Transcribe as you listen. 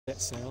That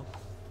sail?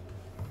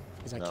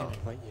 Because I No. can't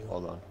invite you.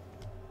 Hold on.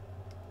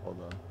 Hold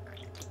on.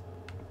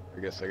 I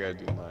guess I gotta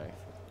do my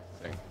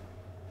thing.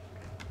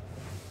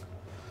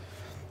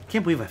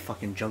 Can't believe I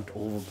fucking jumped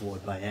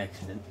overboard by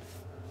accident.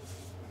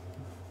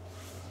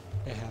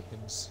 It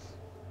happens.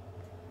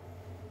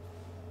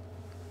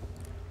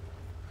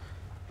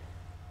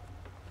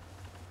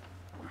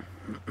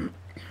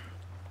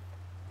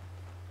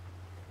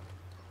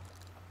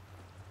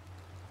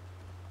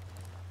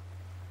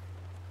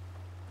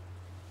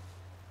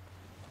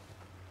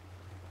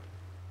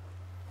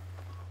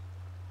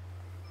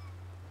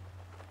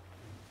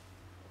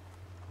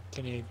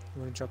 Can you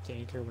want to drop the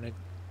anchor when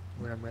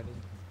I'm ready?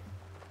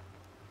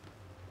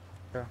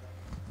 Yeah.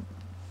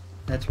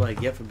 That's what I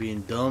get for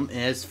being dumb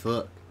as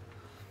fuck.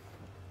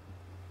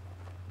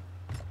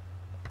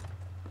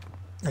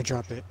 I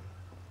drop it.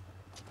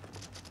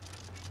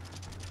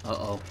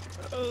 Uh-oh.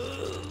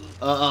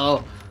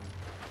 Uh-oh.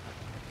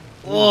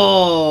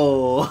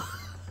 Whoa!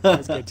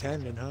 That's good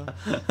timing, huh?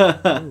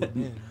 Oh,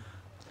 man.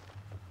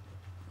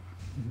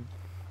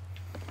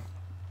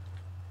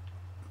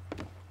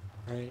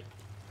 Alright.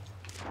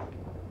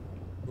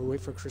 We'll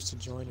wait for Chris to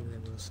join and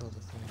then we'll sell the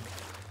thing.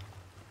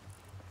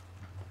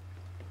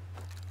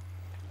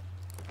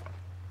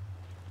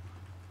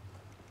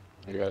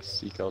 I gotta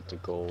seek out the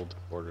gold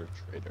order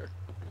trader.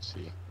 You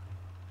see.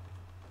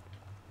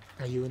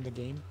 Are you in the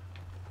game?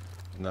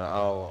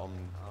 No,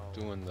 I'm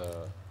doing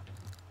the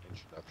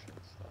introduction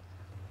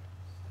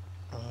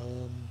stuff.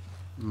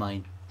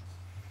 Mine.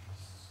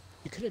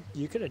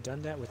 You could have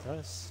done that with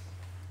us.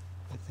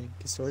 I think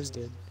Source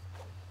did.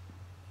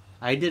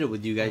 I did it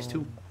with you guys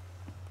too.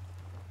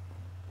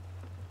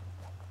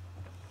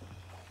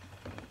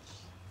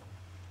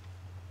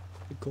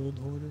 The gold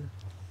hoarder. You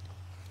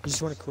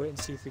just want to quit and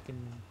see if we can,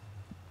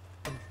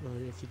 or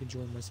if you can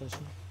join my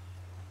session.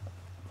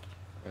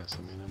 Yeah,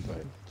 send me an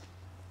invite.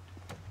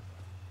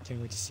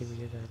 Can't wait to see what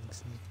your guy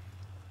looks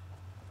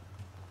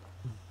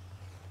like.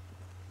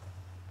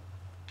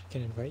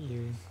 Can invite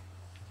you.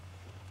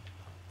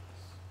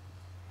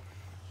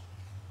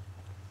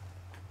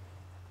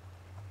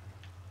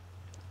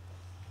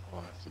 Oh,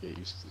 I have to get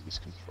used to these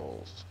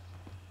controls.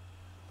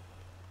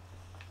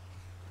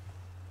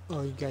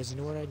 Oh, you guys, you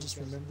know what I just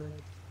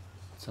remembered?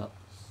 What's up?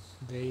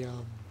 They,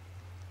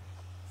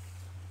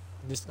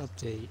 this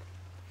update,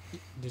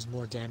 there's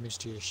more damage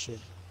to your ship,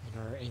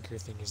 and our anchor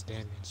thing is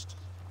damaged.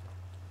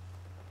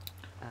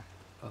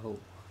 Oh.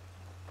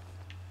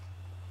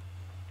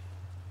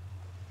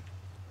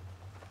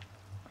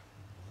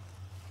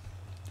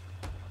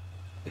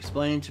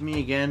 Explain to me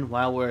again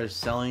while we're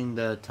selling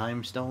the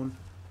time stone.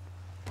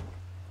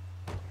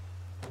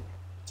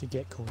 To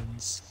get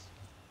coins.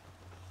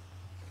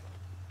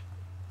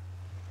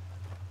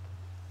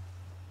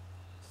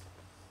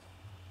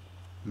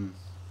 Man,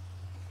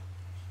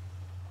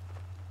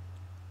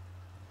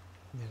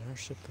 our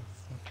ship got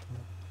fucked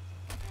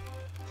up.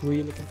 Who are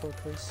you looking for,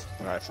 Chris?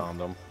 I found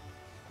them.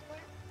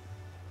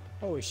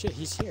 Oh shit,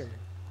 he's here.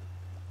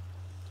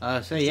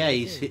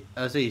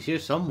 He's here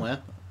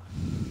somewhere.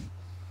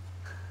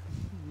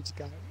 We just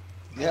got him.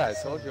 Yeah, I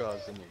told you I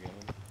was in the game.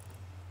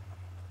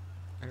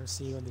 I don't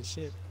see you on the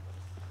ship.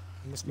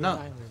 You must be No. on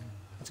an island.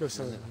 Let's go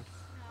sell it.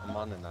 I'm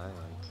on an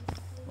island.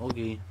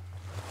 Okay.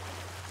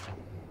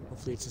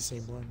 Hopefully it's the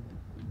same one.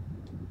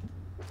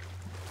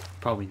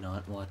 Probably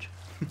not. Watch.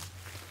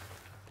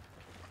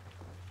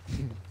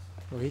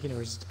 Well, he can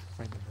always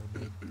find the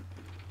mermaid.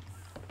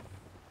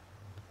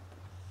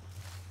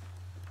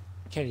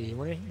 Kenny, you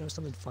want to know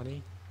something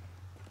funny?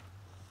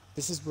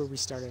 This is where we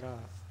started off.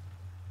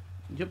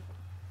 Yep.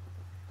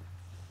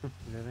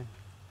 Really?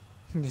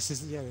 This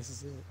is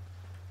it.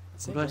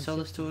 Who do I sell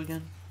this to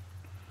again?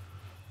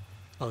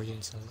 Oh, you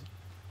didn't sell it.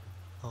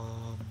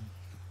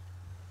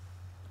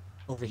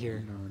 Over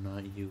here. No,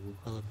 not you.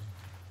 Element.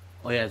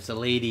 Oh yeah, it's the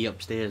lady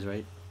upstairs,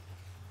 right?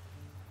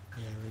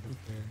 Yeah, right up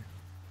there.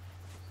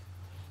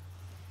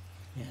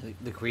 Yeah,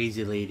 the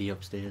crazy lady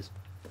upstairs.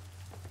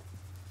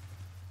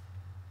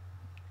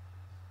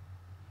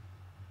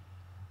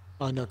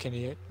 Oh no,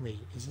 Kenny, wait,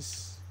 is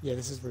this? Yeah,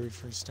 this is where we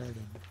first started.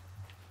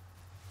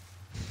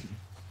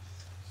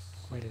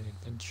 Quite an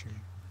adventure.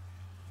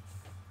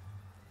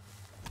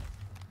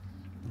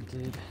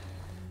 Indeed.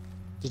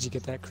 Did you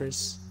get that,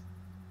 Chris?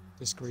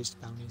 Disgraced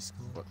bounty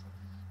skull.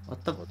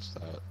 What the? What's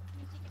that?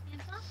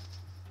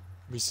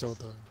 We sold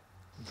the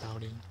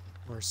bounty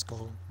or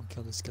skull. We'll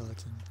kill the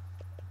skeleton.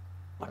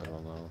 I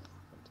don't know.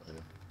 I'll tell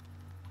you.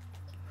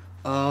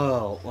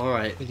 Oh,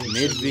 alright. It is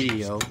Mid so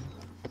video.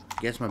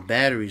 Guess my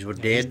batteries were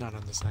Yeah, he's dead. not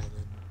on this island.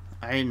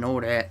 I didn't know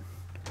that.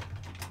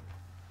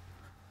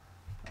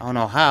 I don't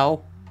know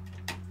how.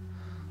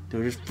 They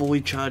were just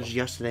fully charged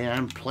yesterday. I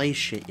didn't play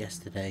shit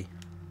yesterday.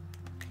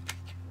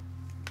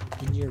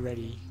 When you're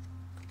ready,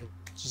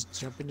 just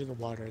jump into the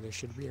water. There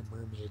should be a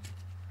mermaid.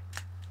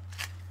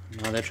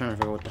 No, they're trying to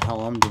figure out what the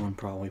hell I'm doing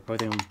probably.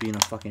 Probably think I'm being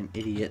a fucking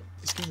idiot.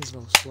 This game is a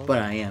little slow. But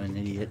I am an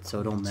idiot,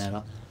 so it don't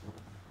matter.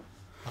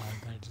 Oh,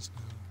 I got it just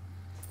now.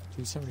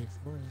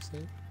 274, is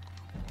it?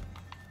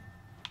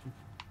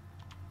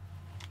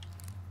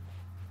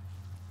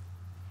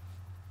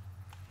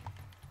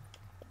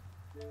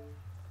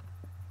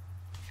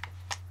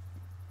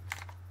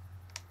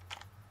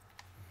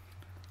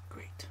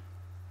 Great.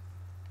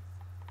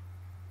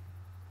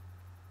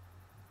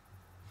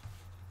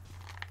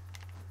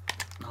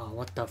 Oh,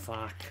 what the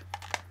fuck?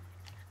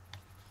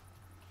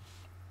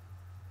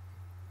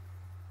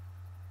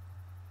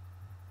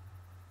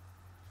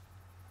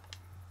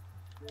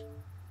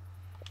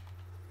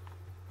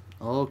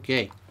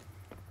 Okay.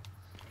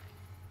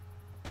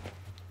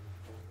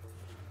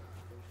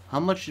 How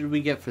much did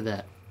we get for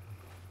that?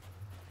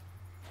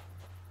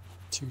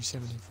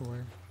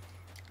 274.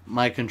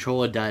 My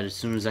controller died as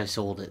soon as I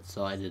sold it,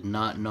 so I did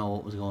not know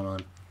what was going on.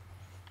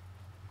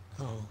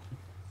 Oh.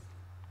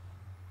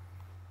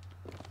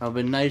 It would have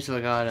been nice if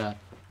I got a,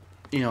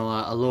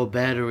 a little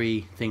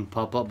battery thing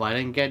pop up, but I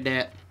didn't get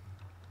that.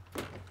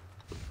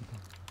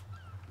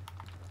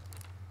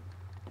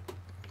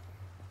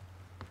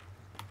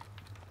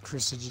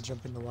 Chris, did you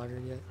jump in the water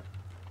yet?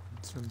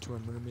 Swim to a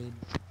mermaid?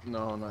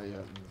 No, not yet.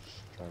 I'm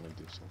just trying to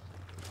do something.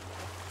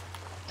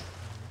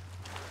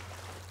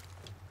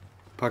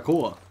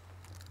 Parkour.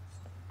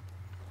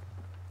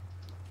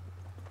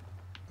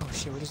 Oh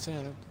shit, what is that?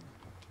 Never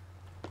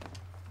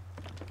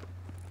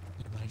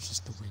mind, it's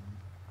just the wind.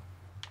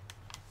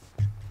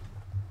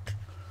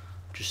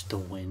 Just the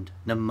wind.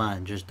 Never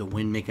mind, just the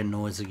wind making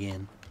noise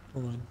again.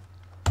 Hold on.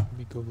 Let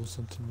me Google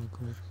something real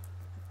quick.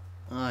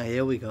 Ah,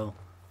 here we go.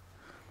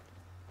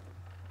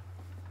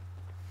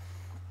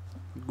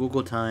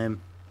 Google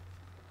time.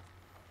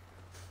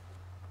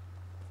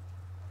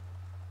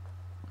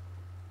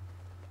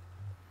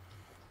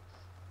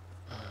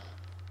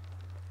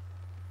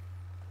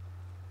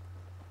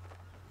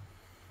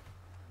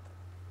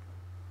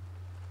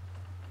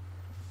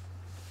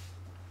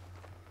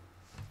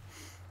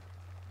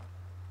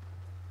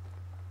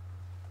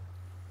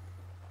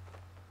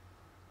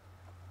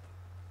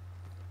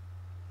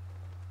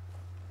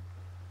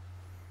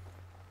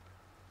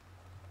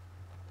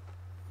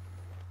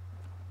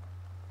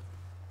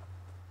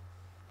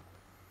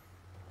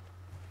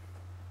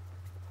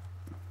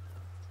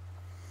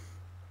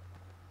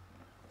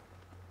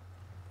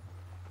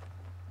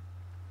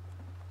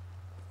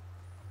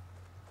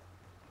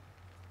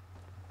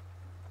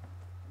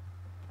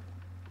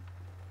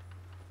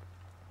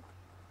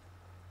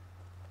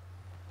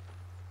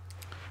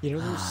 You know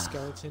those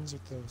skeletons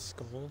with those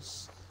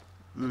skulls?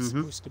 It's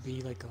supposed to be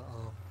like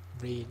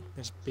a raid.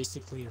 That's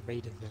basically a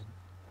raid event.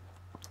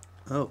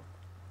 Oh.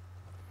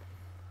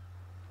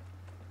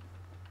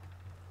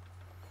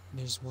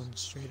 There's one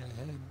straight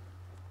ahead.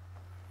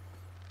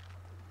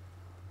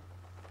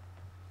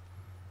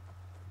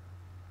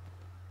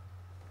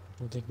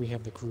 Don't think we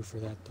have the crew for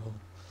that though.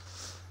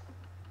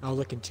 I'll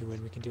look into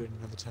it. We can do it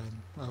another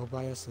time. I'll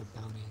buy us a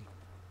bounty.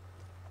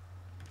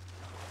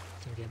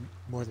 Gonna get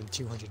more than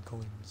 200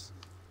 coins.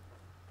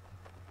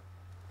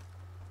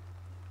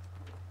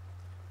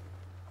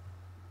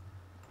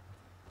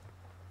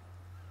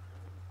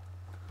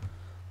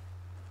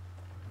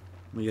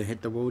 We gonna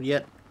hit the road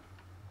yet?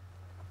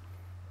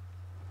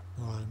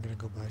 Oh, I'm gonna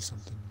go buy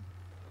something.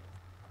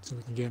 So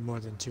we can get more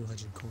than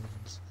 200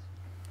 coins.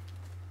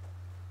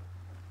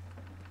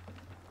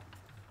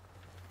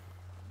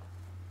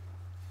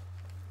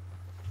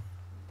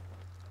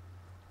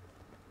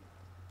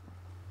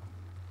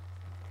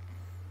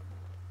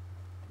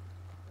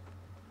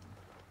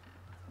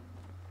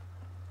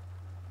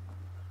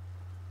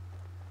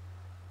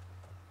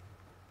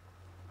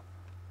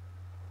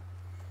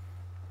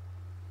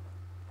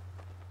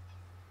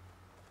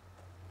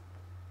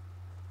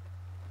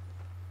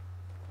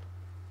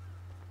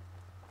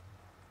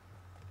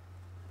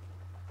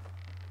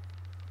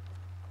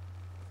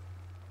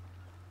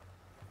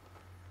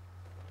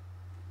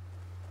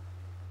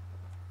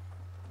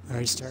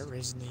 Alright, start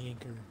raising the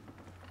anchor.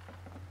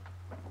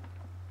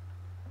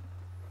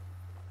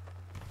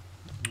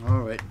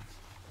 Alright.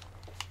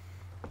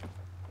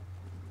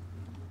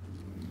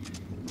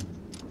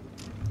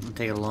 It'll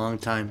take a long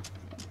time.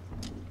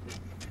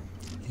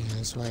 Yeah,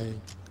 that's why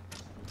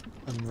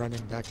I'm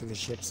running back to the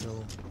ship, so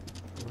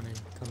when I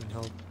come and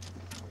help,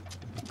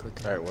 it'll be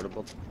quicker. Alright,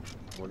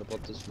 what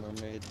about this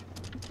mermaid?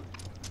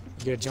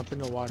 You gotta jump in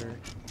the water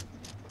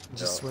and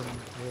just Yeah. swim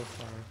real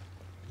far,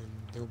 and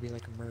there'll be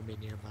like a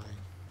mermaid nearby.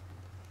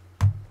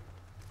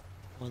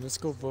 Well, let's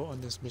go vote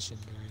on this mission,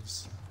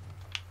 guys.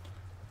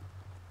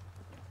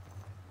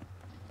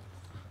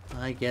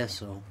 I guess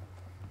so.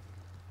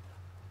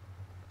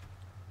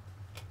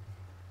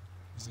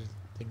 Is the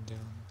thing down?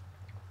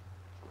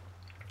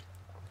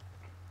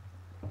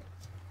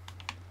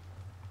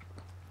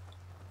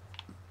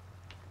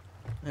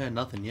 Yeah,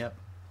 nothing yet.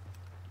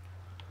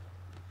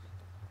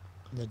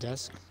 On the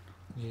desk?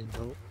 You didn't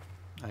vote?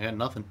 I got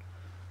nothing.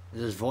 It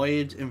says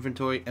voyage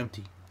inventory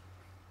empty.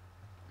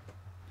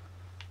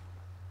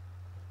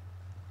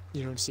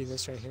 You don't see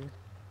this right here?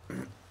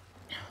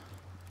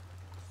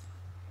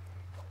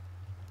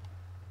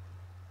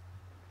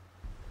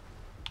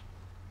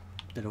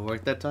 Did it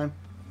work that time?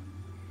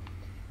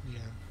 Yeah.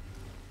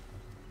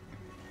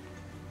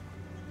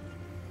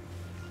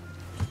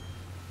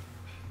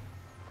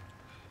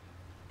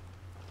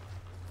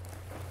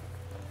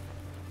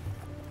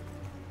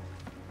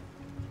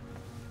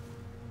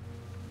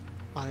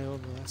 Isle,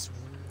 the last word.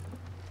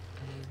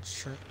 And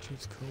shark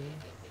tooth cove.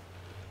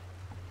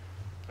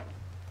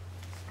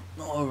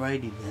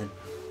 Alrighty then.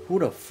 Who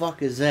the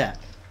fuck is that?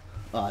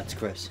 Oh, it's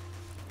Chris.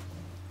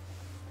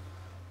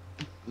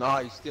 No,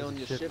 you're stealing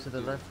your Ship ship to the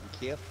dude. left.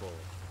 Be careful.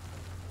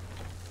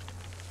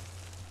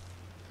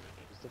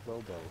 Where's the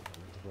rowboat?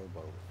 Where's the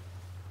rowboat?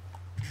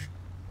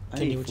 I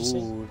Kenny, need what'd you say?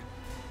 food.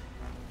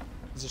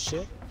 Is it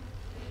shit?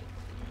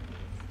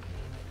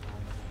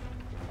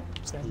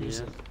 What's that Yeah.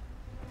 music?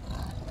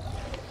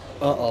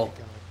 Uh-oh.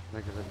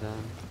 God.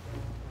 Megaladon.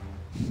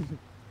 You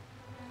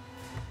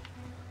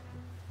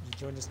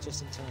joined us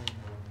just in time.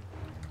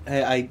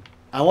 Hey,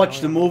 I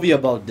watched a movie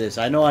about this.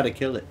 I know how to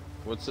kill it.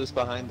 What's this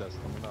behind us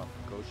coming up?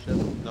 Ghost ship?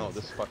 No,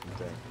 this fucking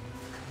thing.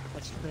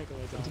 Watch your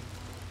Megalodon.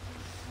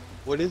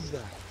 What is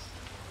that?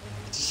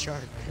 It's a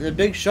shark. It's a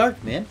big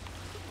shark, man.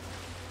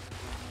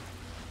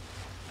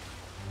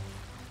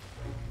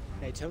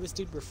 Hey, tell this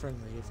dude we're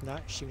friendly. If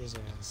not, shoot his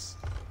ass.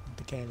 With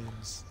the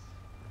cannons.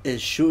 Is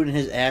shooting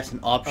his ass an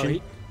Oh,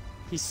 option?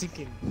 he's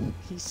sinking.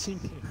 He's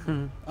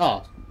sinking.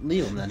 Oh,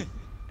 leave him then.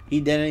 He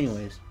dead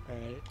anyways.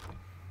 Alright.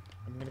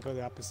 I'm gonna go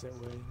the opposite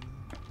way.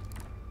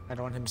 I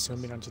don't want him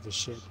swimming onto the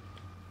ship.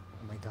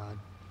 Oh my god.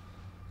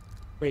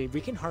 Wait,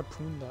 we can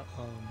harpoon the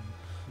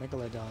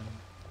Megalodon.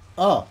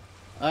 Oh,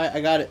 alright,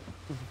 I got it.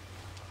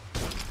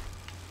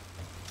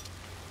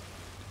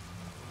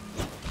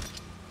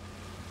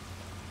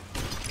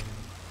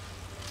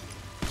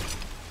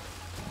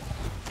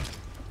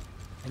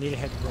 I need to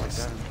head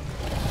west.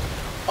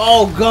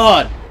 Oh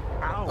god!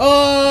 Ow!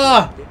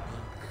 Ah! Bit me.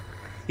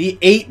 He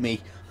ate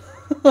me.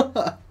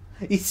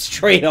 He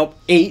straight up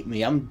ate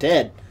me. I'm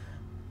dead.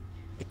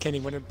 Hey, Kenny,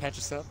 wanna patch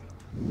us up?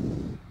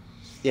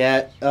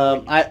 Yeah,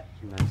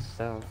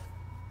 Myself.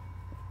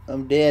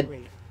 I'm dead.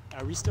 Wait,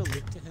 are we still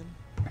linked to him?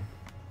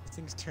 This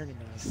thing's turning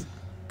us.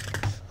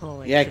 Oh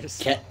my Yeah,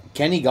 goodness.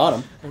 Kenny got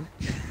him. Oh.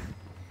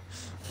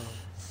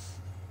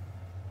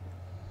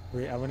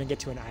 Wait, I wanna get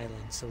to an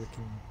island so we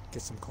can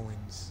get some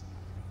coins.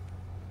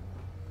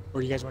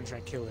 Or do you guys wanna try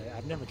and kill it?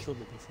 I've never killed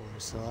it before,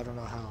 so I don't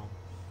know how.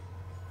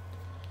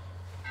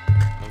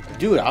 Okay.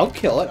 Dude, I'll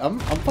kill it. I'm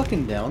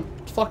fucking down.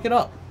 Let's fuck it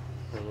up.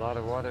 There's a lot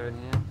of water in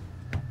here.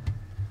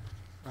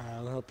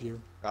 I'll help you.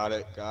 Got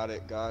it, got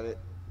it, got it.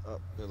 Oh,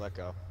 they let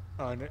go.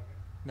 Oh, no,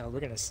 no, we're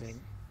gonna sing.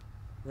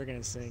 We're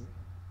gonna sing.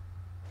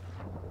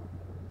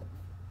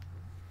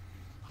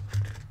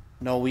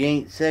 No, we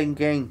ain't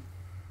sinking.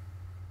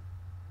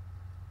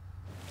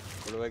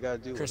 What do I gotta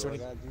do? Chris, what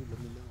do I what gotta do? Let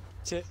me know.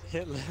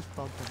 Hit left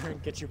bumper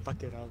and get your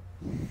bucket out.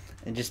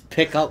 And just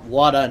pick up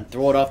water and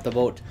throw it off the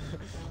boat.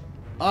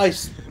 I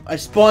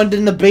spawned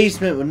in the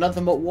basement with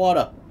nothing but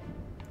water.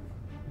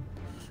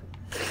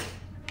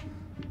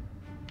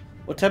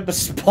 What type of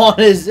spawn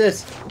is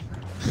this?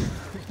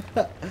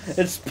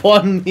 It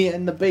spawned me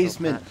in the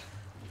basement.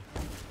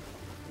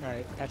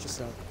 Alright, patch us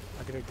up.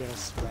 I'm gonna get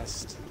us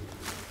rest.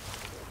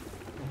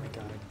 Oh my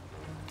god.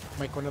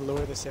 Mike, wanna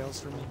lower the sails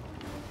for me?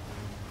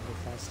 Go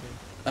faster.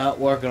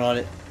 Working on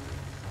it.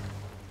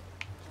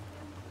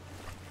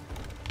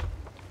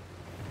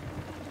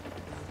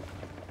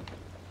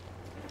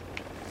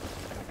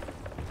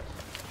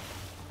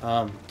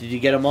 Did you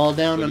get them all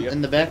down So do you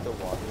in the have to back? take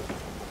the water-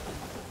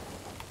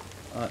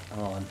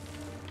 Hold on.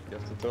 You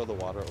have to throw the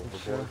water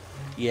overboard.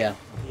 Yeah.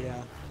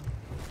 Yeah.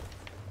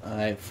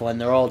 Alright, Flynn,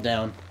 they're all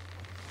down.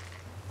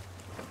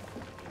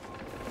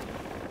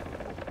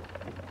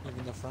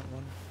 Even the front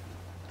one.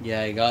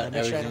 Yeah, I got Make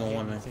every sure I don't single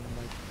hit one. anything,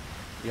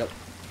 Mike. Yep.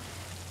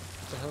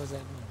 What the hell does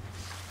that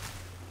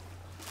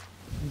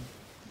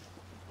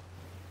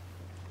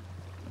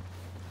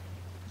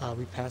mean?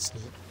 We passed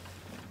it.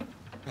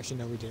 Actually,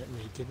 no, we didn't.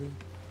 Wait, did we?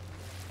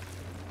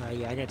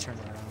 Yeah, I gotta turn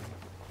around.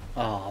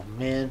 Oh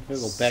man,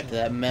 we'll go back to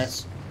that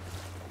mess.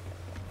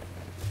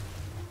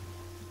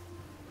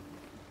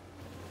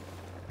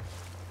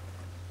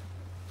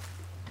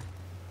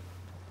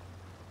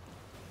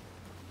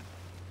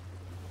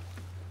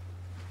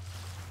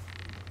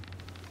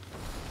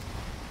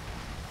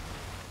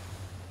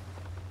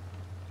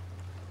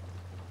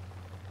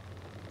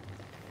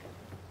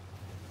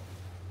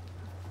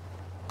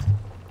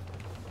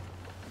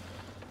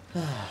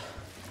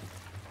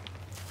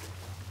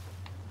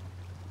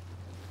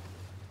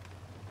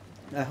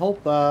 I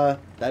hope that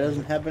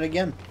doesn't happen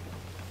again.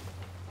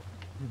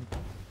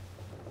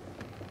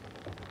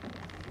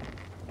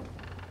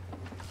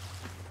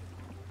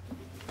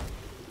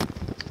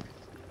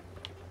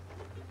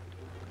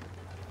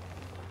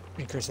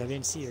 Hey, Chris, I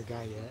didn't see your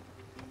guy yet.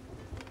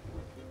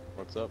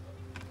 What's up?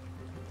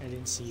 I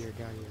didn't see your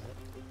guy yet.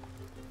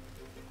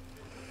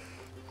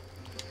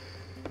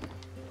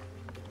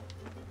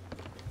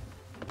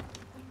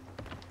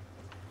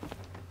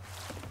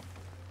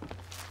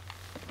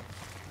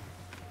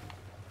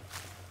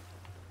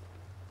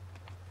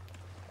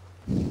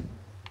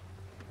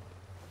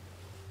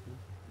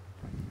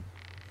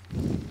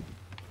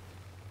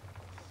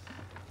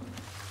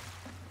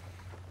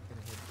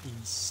 Gonna head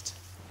east.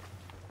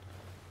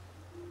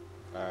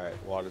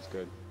 Alright, water's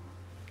good.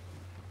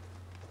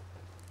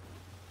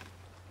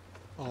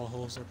 All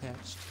holes are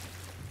patched.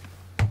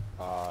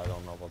 I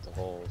don't know about the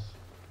holes.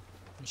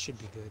 It should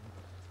be good.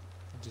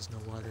 Just no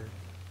water.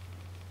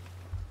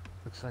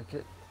 Looks like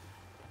it.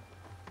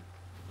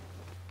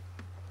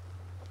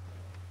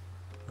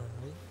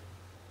 Alright.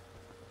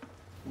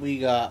 We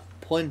got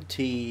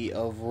plenty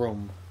of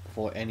room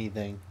for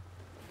anything.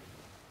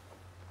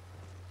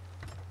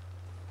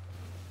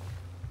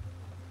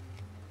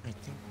 I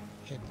think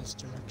head this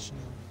direction.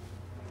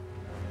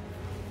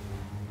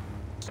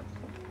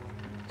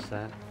 What's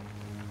that?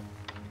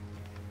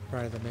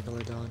 Probably the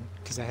Megalodon,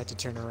 because I had to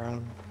turn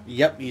around.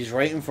 Yep, he's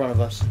right in front of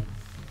us.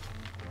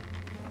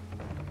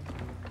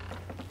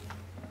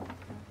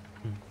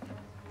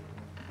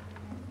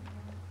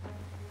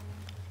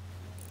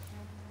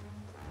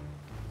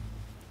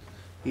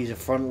 He's in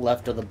front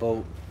left of the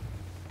boat.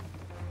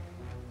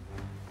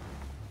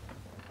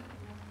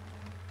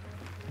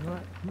 You know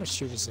what? I'm gonna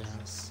shoot his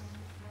ass.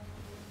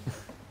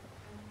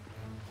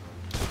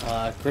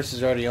 Chris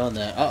is already on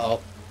that. Uh-oh.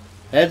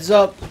 Heads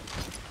up.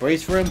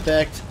 Brace for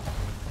impact.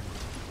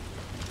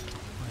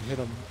 I hit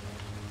him.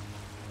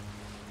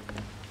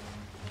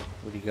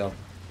 Where'd he go?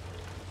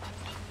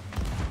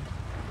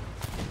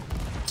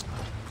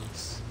 Oh,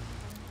 nice.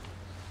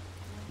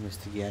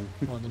 Missed again.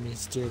 Well, let me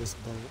steer this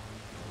boat.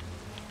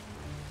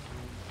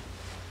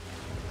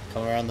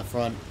 Come around the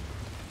front.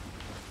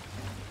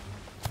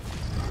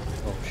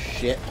 Oh,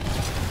 shit.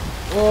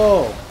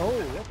 Whoa! Oh,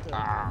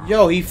 what the?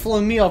 Yo, he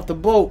flung me off the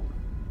boat.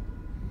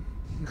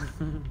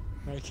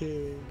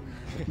 Okay.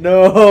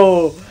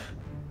 No!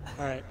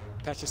 Alright,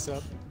 patch us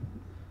up.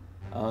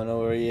 I don't know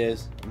where he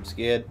is. I'm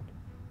scared.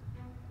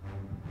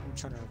 I'm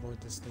trying to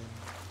avoid this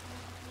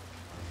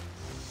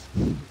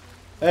thing.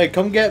 Hey,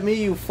 come get me,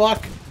 you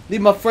fuck!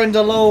 Leave my friends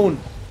alone!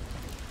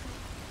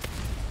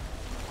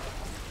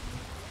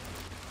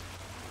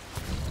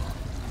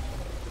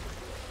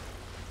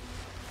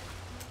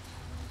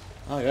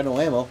 Oh, I got no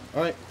ammo.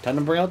 Alright, time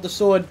to bring out the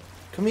sword.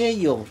 Come here,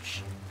 you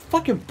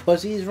fucking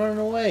pussy. He's running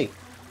away.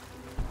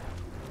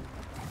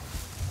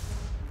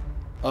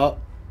 Oh.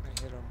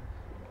 I hit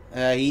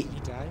him. He... He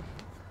died?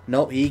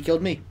 No, he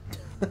killed me.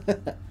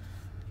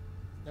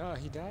 No,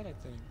 he died, I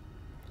think.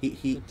 He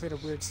He played a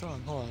weird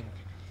song. Hold on.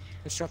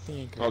 Let's drop the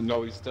anchor. Oh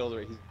no, he's still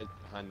there. He's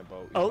behind the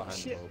boat. He's Oh, behind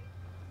shit. the boat.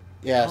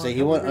 Yeah, Oh, so he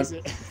no, went where is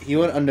it? he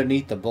went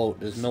underneath the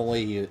boat. There's no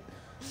way he...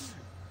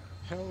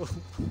 Help.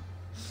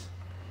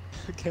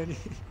 Kenny.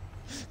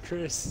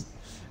 Chris.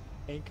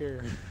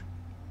 Anchor.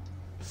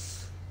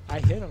 I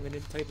hit him and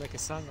it played like a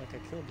song like I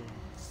killed him.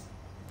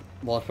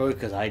 Well, it's probably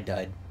because I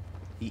died.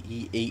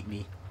 He ate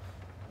me.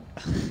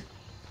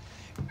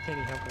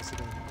 Kenny, help us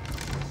again.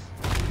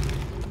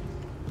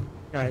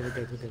 Alright, we're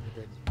good, we're good,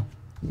 we're good.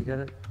 You got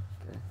it?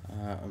 Okay.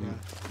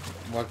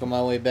 I'm working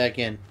my way back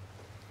in.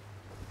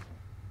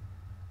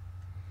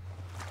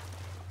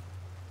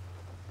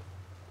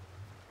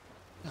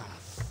 Ah,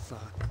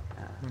 fuck.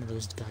 One of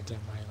those goddamn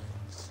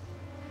islands.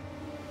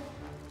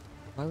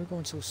 Why are we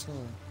going so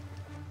slow?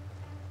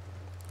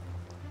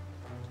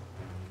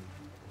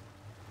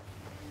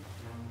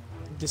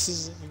 This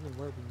isn't even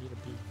where we need to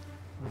be.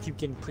 We keep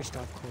getting pushed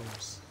off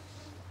course.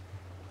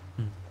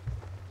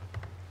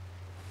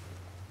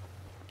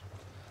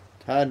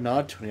 Todd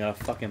not when you got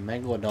a fucking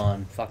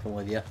Megalodon fucking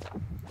with you.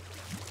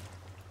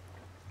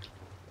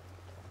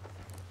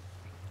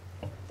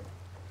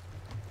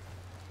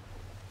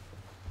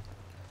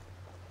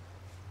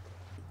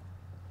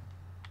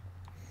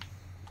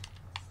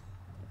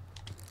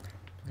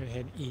 I'm gonna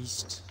head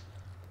east,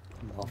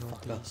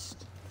 Motherfucker.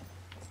 northeast.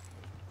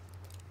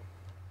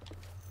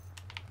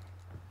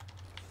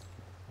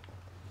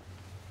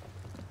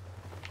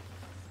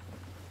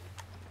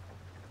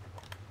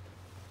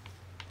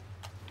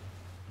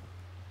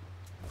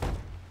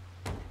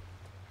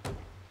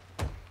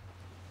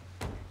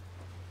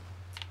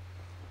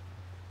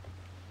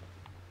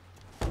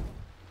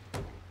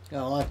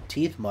 Got a lot of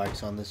teeth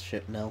marks on this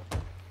ship now.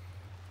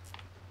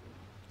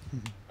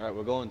 Alright,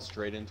 we're going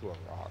straight into a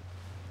rock.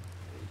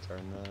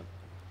 Turn that.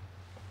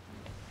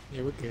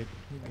 Yeah, we're good.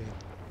 We're good.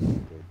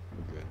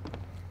 We're good.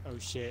 Oh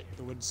shit,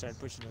 the wind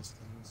started pushing us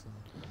down,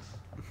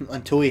 so...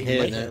 Until we We hit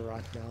might hit it. a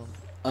rock now.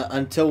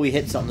 Until we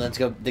hit something that's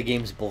go. The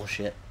game's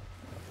bullshit.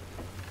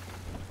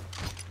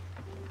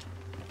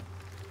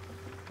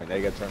 Alright, now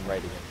you gotta turn right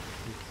again.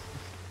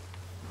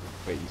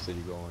 Wait, you said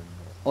you're going...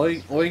 Or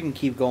you can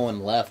keep going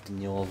left and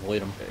you'll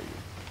avoid them. There you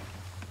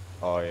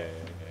go. Oh, yeah.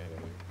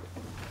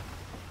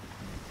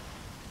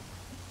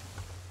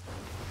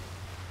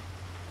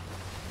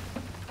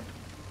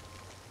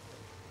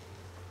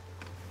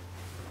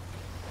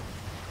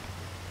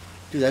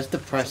 Dude, that's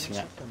depressing.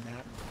 Check the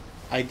map.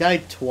 I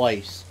died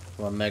twice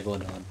from a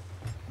Megalodon.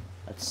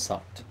 That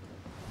sucked.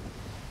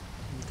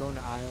 I'm going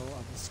to Isle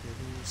of the Scurvy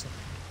or something.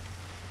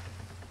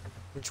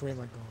 Which way am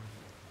I going?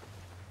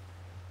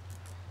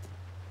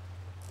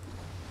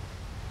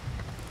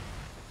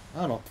 I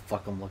don't know what the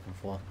fuck I'm looking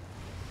for.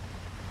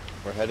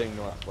 We're heading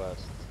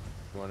northwest.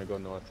 If you want to go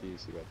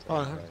northeast, you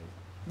gotta turn right.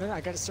 No, I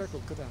got a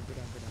circle. Go down, go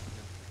down, go down,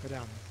 go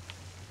down.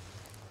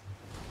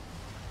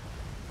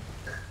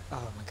 Go down.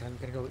 Oh my god, I'm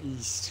gonna go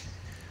east.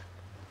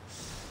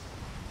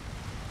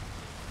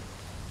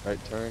 Right,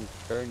 turn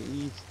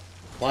east.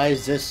 Why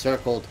is this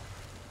circled?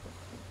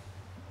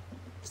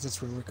 Because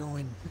that's where we're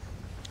going.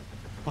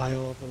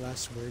 Isle of the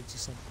last words or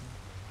something.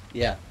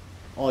 Yeah.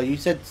 Oh, you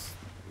said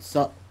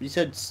you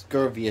said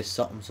scurvy or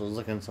something, so I was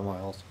looking somewhere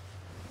else.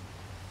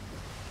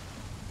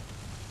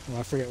 Well,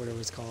 I forget what it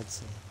was called,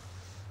 so.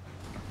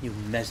 You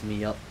messed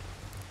me up.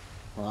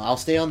 Well, I'll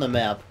stay on the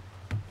map.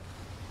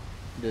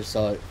 Just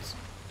so it's,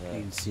 Yeah.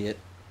 you can see it.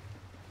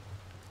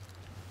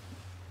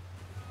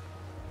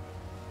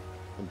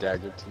 And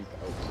dagger teeth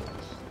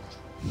outpost.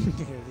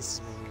 Yeah, this is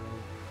where we were.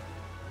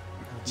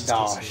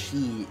 Oh,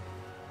 shit.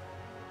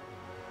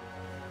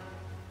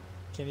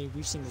 Kenny,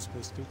 we've seen this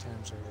place 3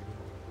 times already.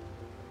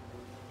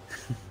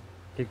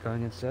 Keep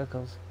going in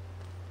circles.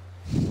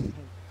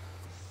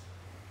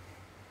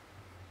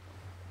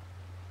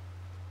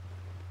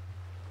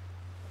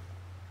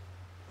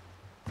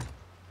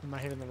 Am I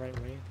heading the right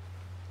way?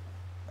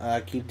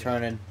 Keep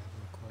turning. Real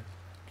quick.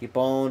 Keep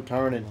on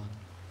turning.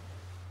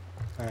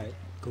 Alright,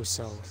 go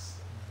south.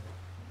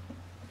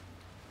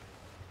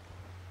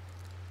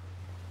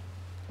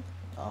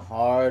 A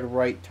hard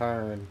right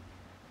turn.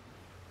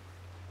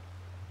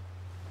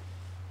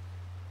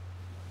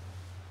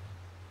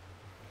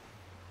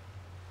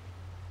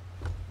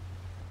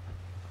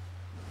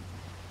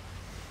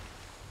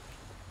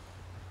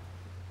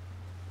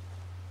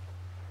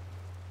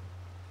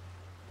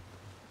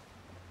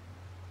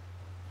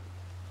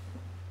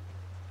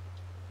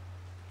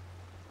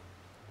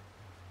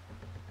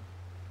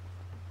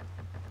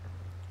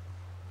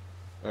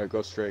 Alright,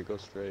 go straight, go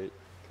straight.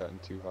 Cutting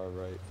too hard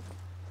right.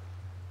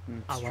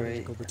 I want to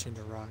Straight. go between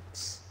the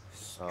rocks.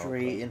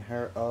 Straighten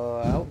her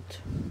out.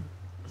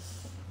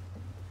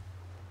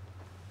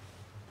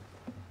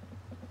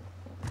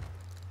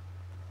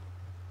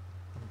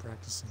 I'm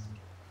practicing.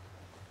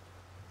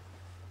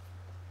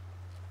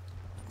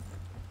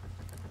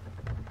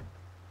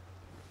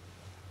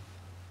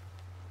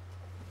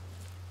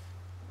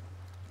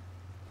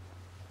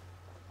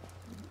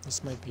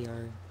 This might be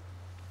our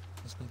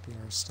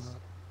stop.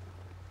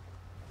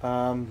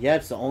 Yeah,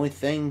 it's the only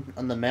thing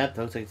on the map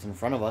that looks like it's in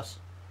front of us.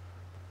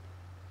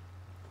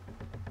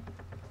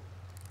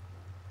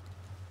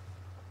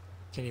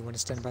 Kenny, you want to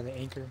stand by the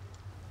anchor?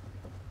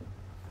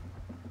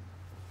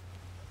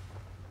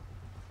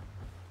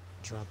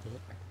 Drop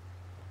it.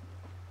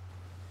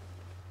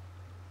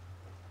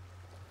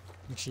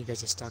 Make sure you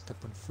guys are stocked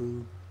up on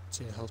food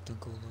so your health don't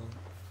go low.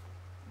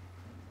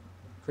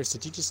 Chris,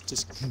 did you just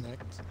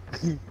disconnect?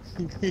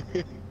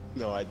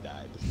 No, I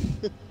died.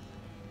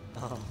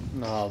 Oh.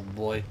 Oh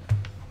boy.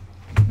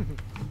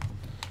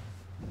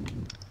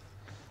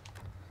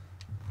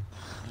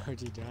 How'd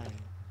you die?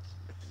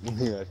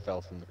 I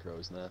fell from the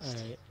crow's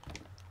nest.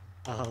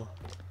 Alright.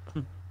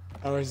 Oh.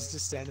 I was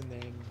just standing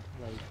there and,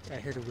 like,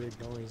 I heard a weird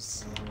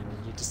noise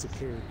and you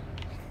disappeared.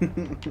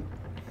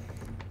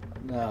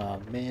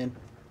 Oh man.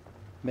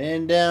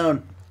 Man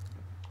down.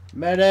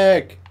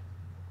 Medic.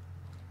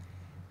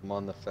 I'm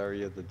on the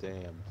ferry of the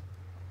damned.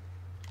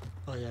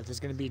 Oh yeah, there's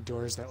gonna be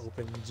doors that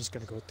open, you're just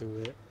gonna go through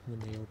it when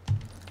they open.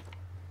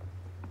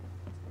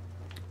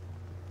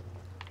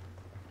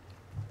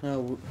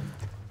 Oh,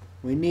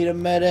 we need a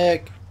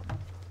medic.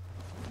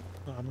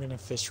 Oh, I'm gonna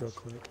fish real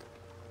quick.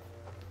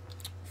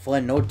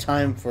 Flynn, no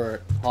time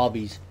for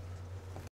hobbies.